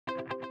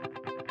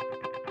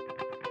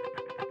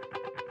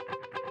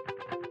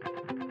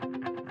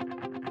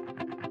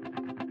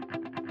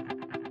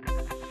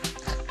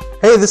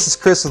Hey, this is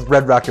Chris with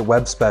Red Rocket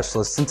Web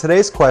Specialists, and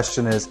today's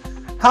question is,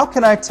 how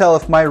can I tell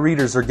if my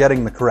readers are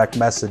getting the correct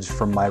message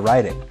from my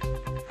writing?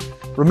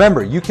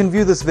 Remember, you can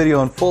view this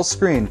video in full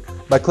screen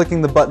by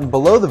clicking the button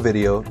below the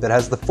video that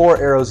has the 4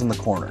 arrows in the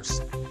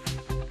corners.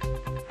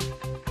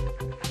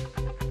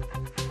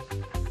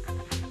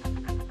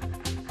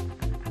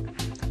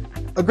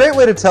 A great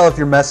way to tell if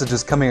your message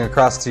is coming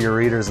across to your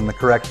readers in the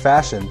correct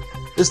fashion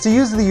is to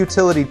use the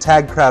utility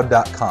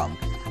tagcrowd.com.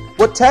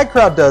 What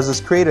TagCrowd does is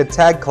create a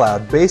tag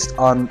cloud based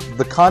on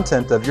the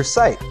content of your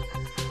site.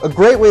 A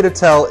great way to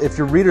tell if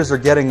your readers are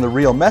getting the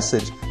real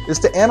message is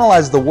to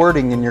analyze the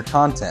wording in your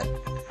content.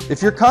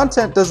 If your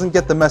content doesn't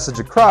get the message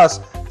across,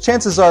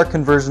 chances are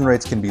conversion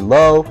rates can be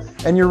low,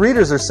 and your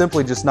readers are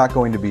simply just not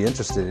going to be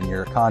interested in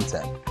your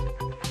content.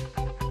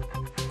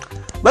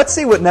 Let's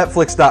see what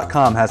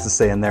Netflix.com has to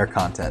say in their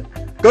content.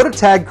 Go to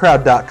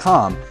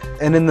tagcrowd.com,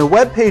 and in the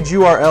web page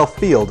URL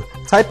field,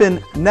 type in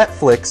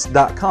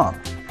netflix.com.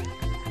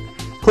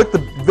 Click the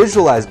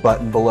Visualize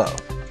button below.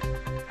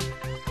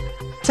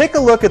 Take a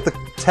look at the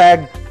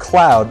tag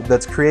cloud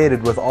that's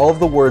created with all of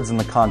the words in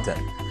the content.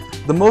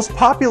 The most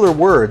popular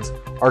words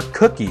are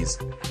cookies,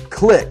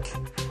 click,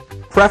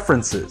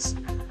 preferences.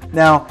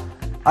 Now,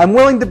 I'm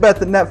willing to bet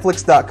that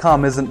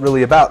Netflix.com isn't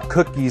really about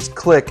cookies,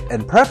 click,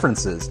 and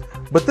preferences,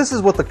 but this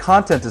is what the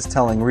content is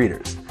telling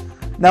readers.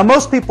 Now,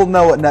 most people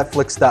know what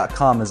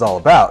Netflix.com is all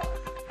about,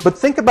 but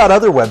think about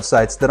other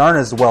websites that aren't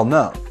as well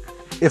known.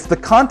 If the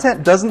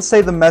content doesn't say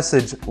the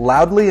message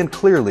loudly and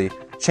clearly,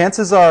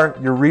 chances are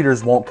your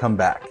readers won't come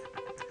back.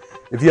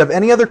 If you have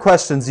any other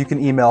questions, you can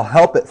email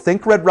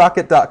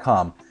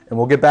help@thinkredrocket.com, and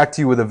we'll get back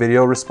to you with a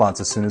video response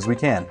as soon as we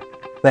can.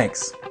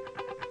 Thanks.